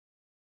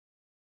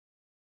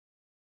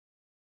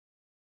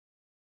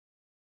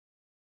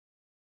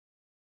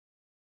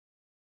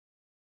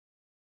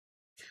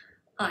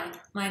Hi,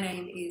 my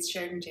name is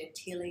Sheridan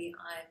Gentili.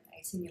 I'm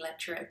a senior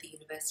lecturer at the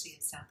University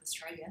of South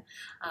Australia.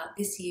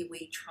 This year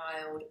we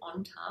trialled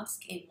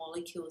OnTask in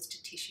Molecules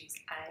to Tissues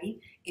A.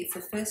 It's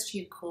a first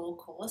year core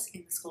course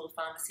in the School of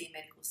Pharmacy and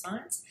Medical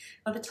Science.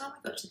 By the time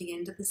we got to the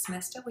end of the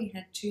semester, we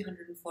had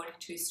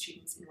 242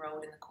 students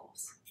enrolled in the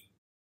course.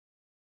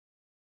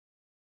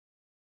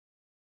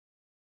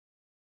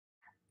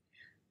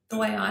 The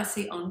way I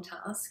see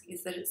OnTask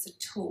is that it's a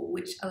tool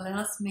which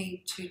allows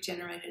me to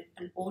generate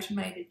an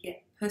automated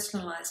yet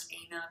personalised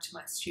email to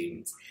my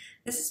students.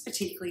 This is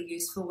particularly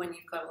useful when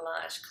you've got a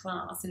large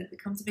class and it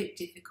becomes a bit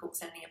difficult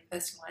sending a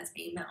personalised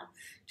email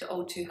to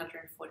all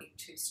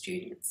 242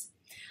 students.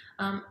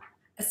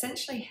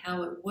 Essentially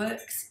how it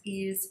works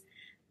is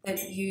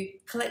that you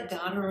collect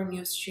data on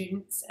your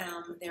students,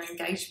 their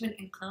engagement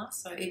in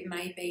class, so it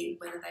may be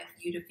whether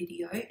they've viewed a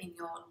video in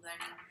your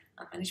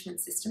learning management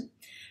system.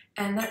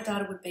 And that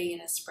data would be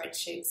in a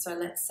spreadsheet. So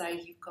let's say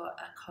you've got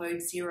a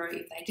code 0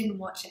 if they didn't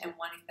watch it and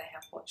 1 if they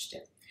have watched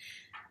it.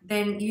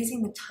 Then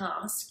using the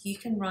task, you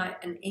can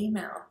write an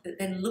email that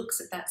then looks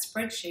at that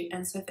spreadsheet.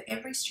 And so for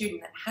every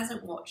student that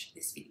hasn't watched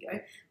this video,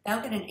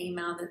 they'll get an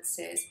email that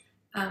says,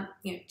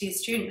 dear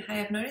student,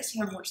 hey, I've noticed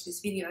you haven't watched this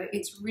video.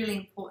 It's really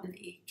important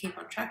that you keep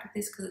on track of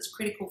this because it's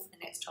critical for the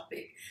next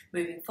topic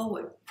moving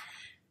forward.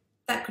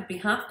 That could be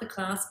half the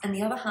class, and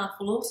the other half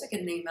will also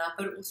get an email,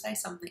 but it will say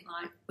something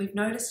like, we've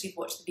noticed you've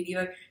watched the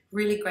video,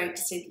 really great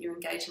to see that you're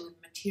engaging with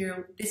the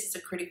material, this is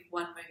a critical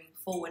one moving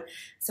forward.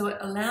 So it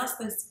allows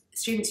those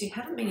students who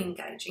haven't been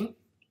engaging,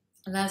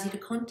 allows you to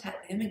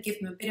contact them and give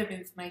them a bit of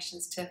information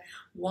as to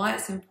why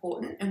it's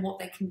important and what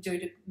they can do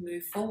to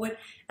move forward,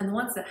 and the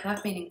ones that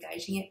have been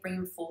engaging, it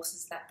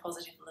reinforces that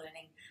positive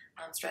learning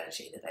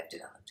strategy that they've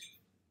developed.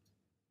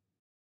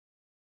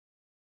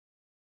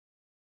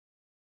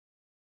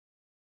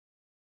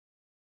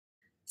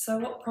 So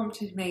what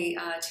prompted me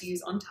to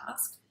use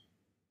OnTask?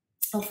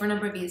 Well, for a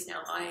number of years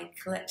now, I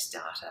collect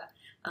data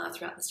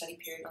throughout the study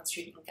period on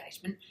student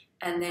engagement,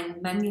 and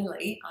then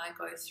manually I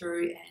go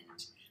through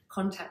and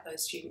contact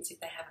those students if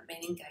they haven't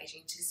been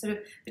engaging to sort of,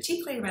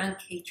 particularly around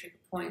key trigger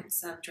points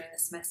during the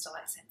semester,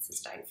 like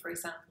census date, for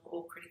example,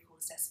 or critical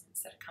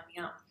assessments that are coming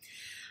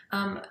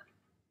up.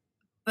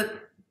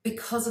 But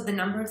because of the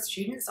number of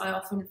students, I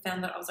often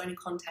found that I was only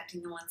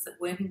contacting the ones that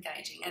weren't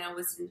engaging, and I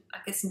was,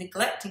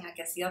 neglecting,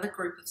 the other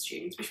group of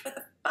students, which were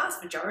the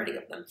vast majority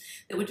of them,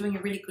 that were doing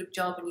a really good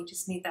job, and you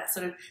just need that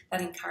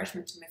that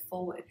encouragement to move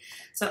forward.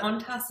 So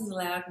OnTask has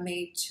allowed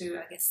me to,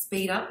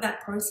 speed up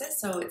that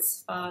process, so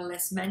it's far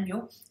less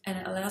manual, and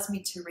it allows me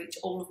to reach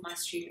all of my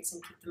students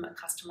and give them a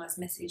customised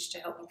message to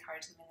help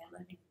encourage them in their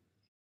learning.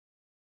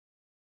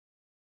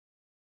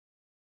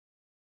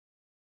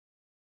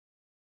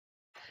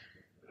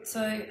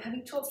 So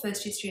having taught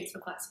first year students for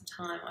quite some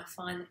time, I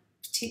find that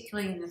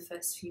particularly in the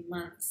first few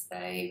months,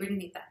 they really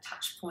need that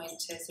touch point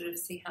to sort of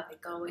see how they're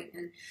going.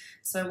 And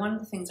so one of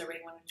the things I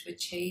really wanted to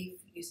achieve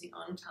using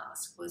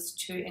OnTask was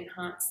to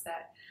enhance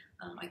that,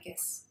 the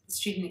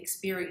student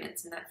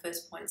experience in that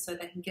first point, so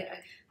they can get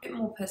a bit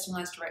more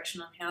personalised direction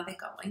on how they're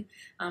going,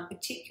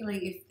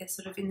 particularly if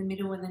they're in the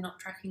middle and they're not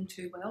tracking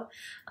too well.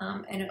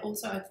 And it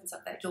also opens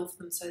up that door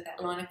for them so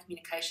that line of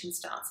communication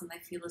starts and they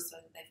feel as though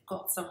that they've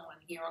got someone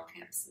here on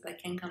campus that they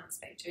can come and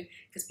speak to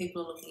because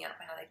people are looking out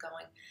for how they're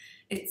going.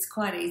 It's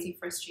quite easy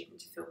for a student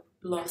to feel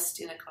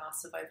lost in a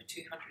class of over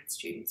 200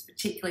 students,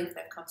 particularly if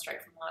they've come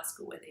straight from high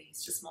school where they're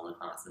used to smaller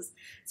classes.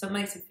 So it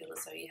makes them feel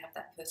as though you have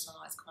that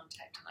personalised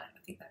contact, and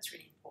I think that's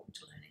really important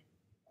to learning.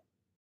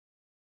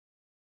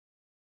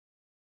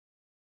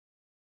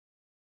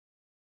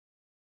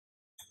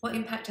 What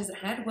impact has it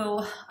had?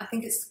 Well, I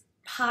think it's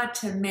hard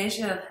to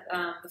measure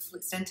the full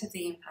extent of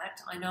the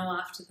impact. I know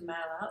after the mail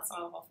outs,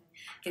 I'll often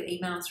get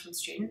emails from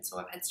students,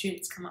 or I've had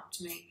students come up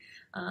to me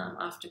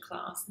after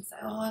class and say,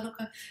 oh, look,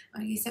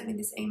 you sent me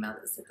this email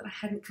that said that I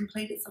hadn't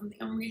completed something.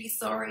 I'm really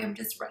sorry, I'm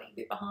just running a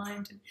bit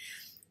behind.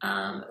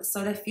 And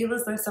so they feel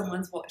as though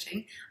someone's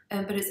watching,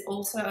 but it's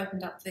also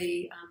opened up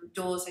the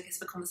doors,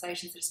 for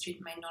conversations that a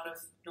student may not have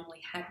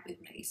normally had with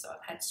me. So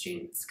I've had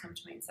students come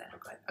to me and say,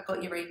 look, I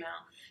got your email,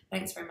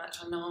 thanks very much,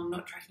 I know I'm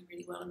not tracking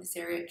really well in this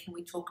area, can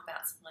we talk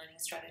about some learning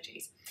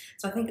strategies?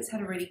 So I think it's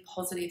had a really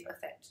positive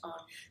effect on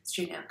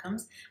student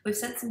outcomes. We've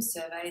sent some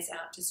surveys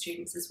out to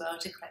students as well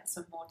to collect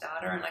some more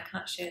data, and I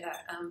can't share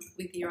that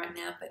with you right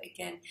now, but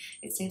again,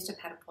 it seems to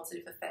have had a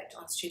positive effect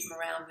on student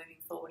morale moving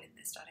forward in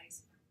their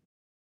studies.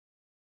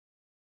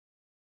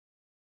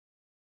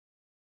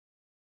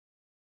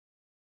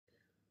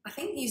 I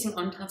think using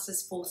OnTask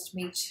has forced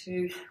me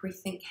to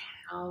rethink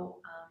how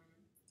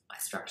I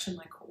structure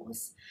my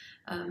course,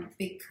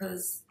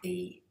 because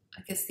the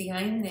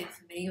aim there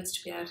for me was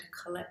to be able to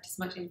collect as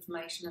much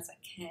information as I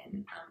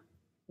can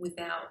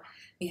without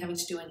me having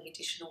to do any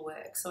additional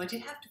work. So I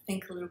did have to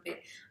think a little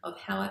bit of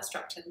how I've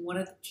structured and what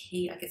are the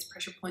key,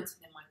 pressure points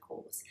within my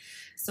course.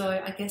 So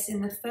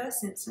in the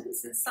first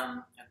instance, in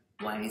some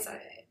ways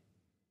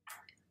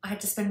I had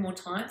to spend more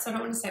time. So I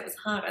don't want to say it was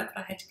harder,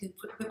 but I had to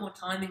put a bit more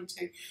time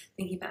into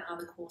thinking about how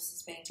the course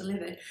is being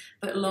delivered.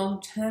 But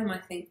long term, I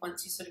think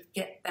once you sort of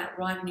get that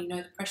right and you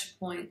know the pressure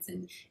points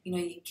and you know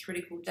your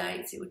critical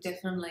dates, it would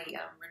definitely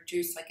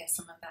reduce, I guess,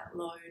 some of that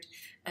load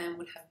and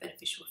would have a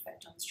beneficial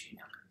effect on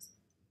student outcomes.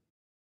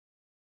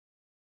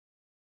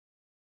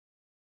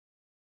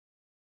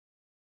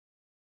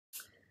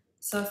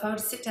 So if I were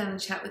to sit down and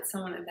chat with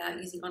someone about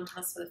using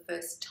OnTask for the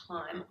first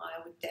time,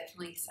 I would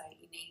definitely say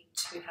you need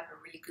to have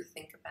a really good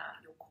think about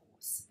your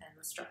course and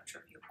the structure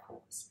of your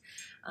course.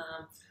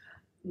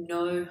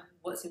 Know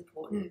what's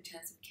important in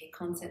terms of key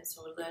concepts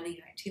or learning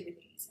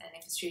activities, and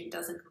if a student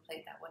doesn't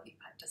complete that, what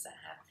impact does that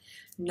have?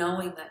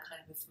 Knowing that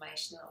kind of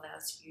information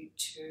allows you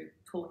to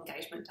pull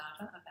engagement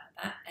data about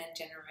that and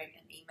generate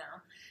an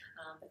email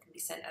that can be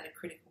sent at a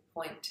critical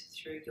point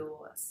through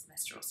your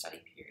semester or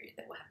study period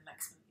that will have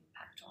maximum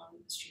impact on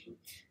the student.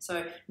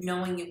 So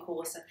knowing your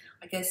course and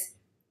I guess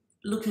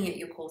looking at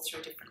your course through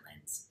a different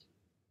lens.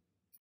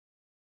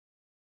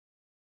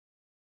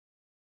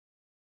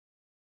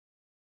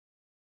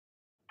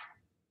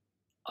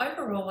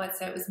 Overall, I'd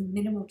say it was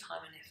minimal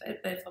time and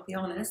effort, but if I'll be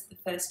honest, the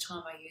first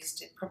time I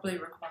used it probably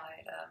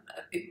required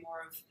a bit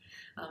more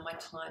of my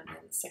time than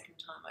the second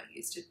time I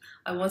used it.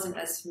 I wasn't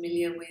as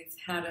familiar with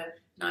how to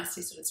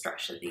nicely sort of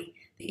structure the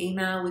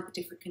email with the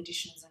different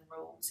conditions and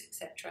rules,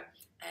 etc.,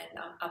 and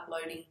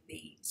uploading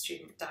the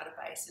student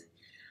database and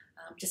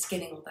just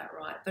getting all that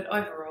right. But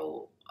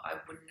overall, I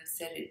wouldn't have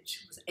said it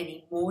was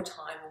any more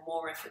time or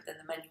more effort than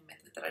the manual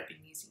method that I'd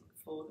been using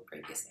for the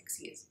previous X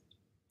years.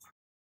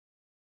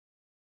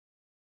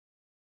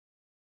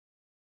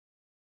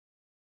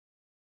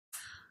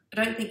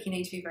 I don't think you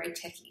need to be very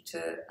techy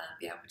to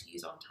be able to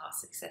use OnTask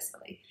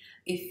successfully.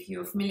 If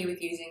you're familiar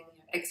with using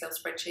Excel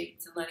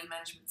spreadsheets and learning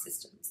management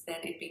systems, then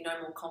it'd be no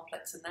more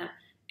complex than that.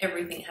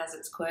 Everything has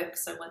its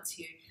quirks, so once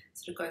you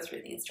sort of go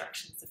through the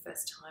instructions the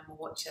first time or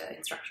watch an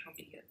instructional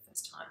video the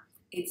first time,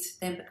 it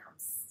then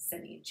becomes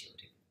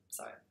semi-intuitive,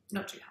 so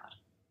not too hard.